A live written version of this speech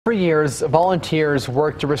For years, volunteers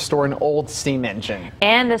work to restore an old steam engine.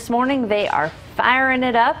 And this morning they are firing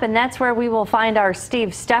it up, and that's where we will find our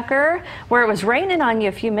Steve Stucker, where it was raining on you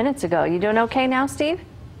a few minutes ago. You doing okay now, Steve?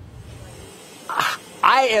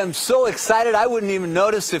 I am so excited I wouldn't even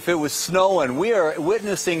notice if it was snowing. We are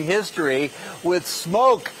witnessing history with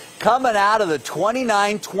smoke coming out of the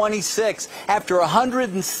 2926. After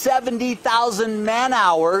 170,000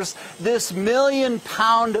 man-hours, this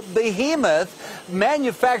million-pound behemoth,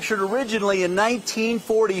 manufactured originally in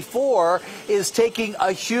 1944, is taking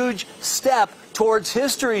a huge step towards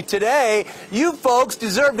history today. You folks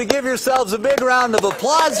deserve to give yourselves a big round of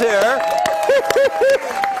applause here.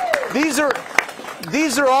 These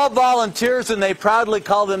are all volunteers, and they proudly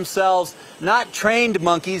call themselves not trained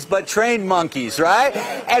monkeys, but trained monkeys, right?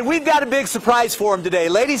 And we've got a big surprise for them today.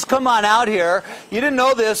 Ladies, come on out here. You didn't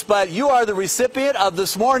know this, but you are the recipient of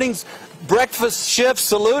this morning's breakfast shift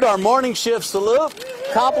salute, our morning shift salute.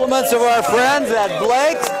 Compliments of our friends at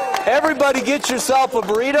Blake's. Everybody get yourself a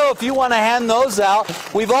burrito if you want to hand those out.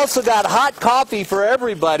 We've also got hot coffee for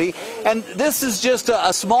everybody. And this is just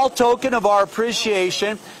a small token of our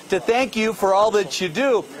appreciation to thank you for all that you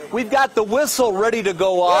do. We've got the whistle ready to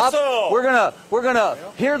go off. We're gonna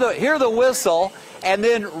hear the whistle and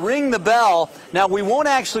then ring the bell. Now, we won't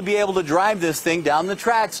actually be able to drive this thing down the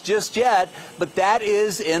tracks just yet, but that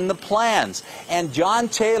is in the plans. And John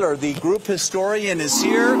Taylor, the group historian, is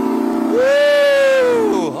here. Woo!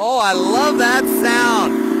 Oh, I love that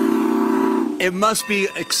sound. It must be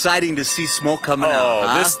exciting to see smoke coming out.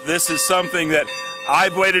 Huh? This is something that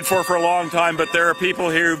I've waited for a long time, but there are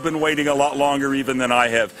people here who've been waiting a lot longer even than I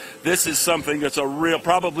have. This is something that's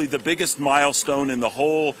probably the biggest milestone in the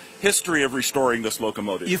whole history of restoring this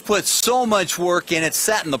locomotive. You've put so much work in it.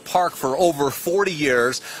 Sat in the park for over 40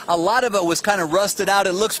 years. A lot of it was kind of rusted out.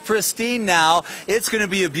 It looks pristine now. It's going to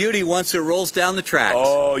be a beauty once it rolls down the tracks.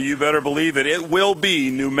 Oh, you better believe it. It will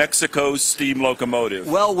be New Mexico's steam locomotive.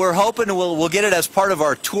 Well, we're hoping we'll get it as part of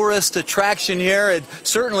our tourist attraction here. It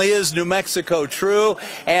certainly is New Mexico true.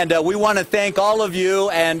 And we want to thank all of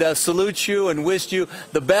you and salute you and wish you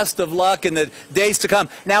the best of luck in the days to come.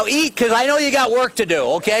 Now eat, because I know you got work to do,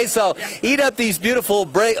 okay? So eat up these beautiful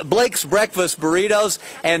Blake's breakfast burritos,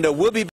 and we'll be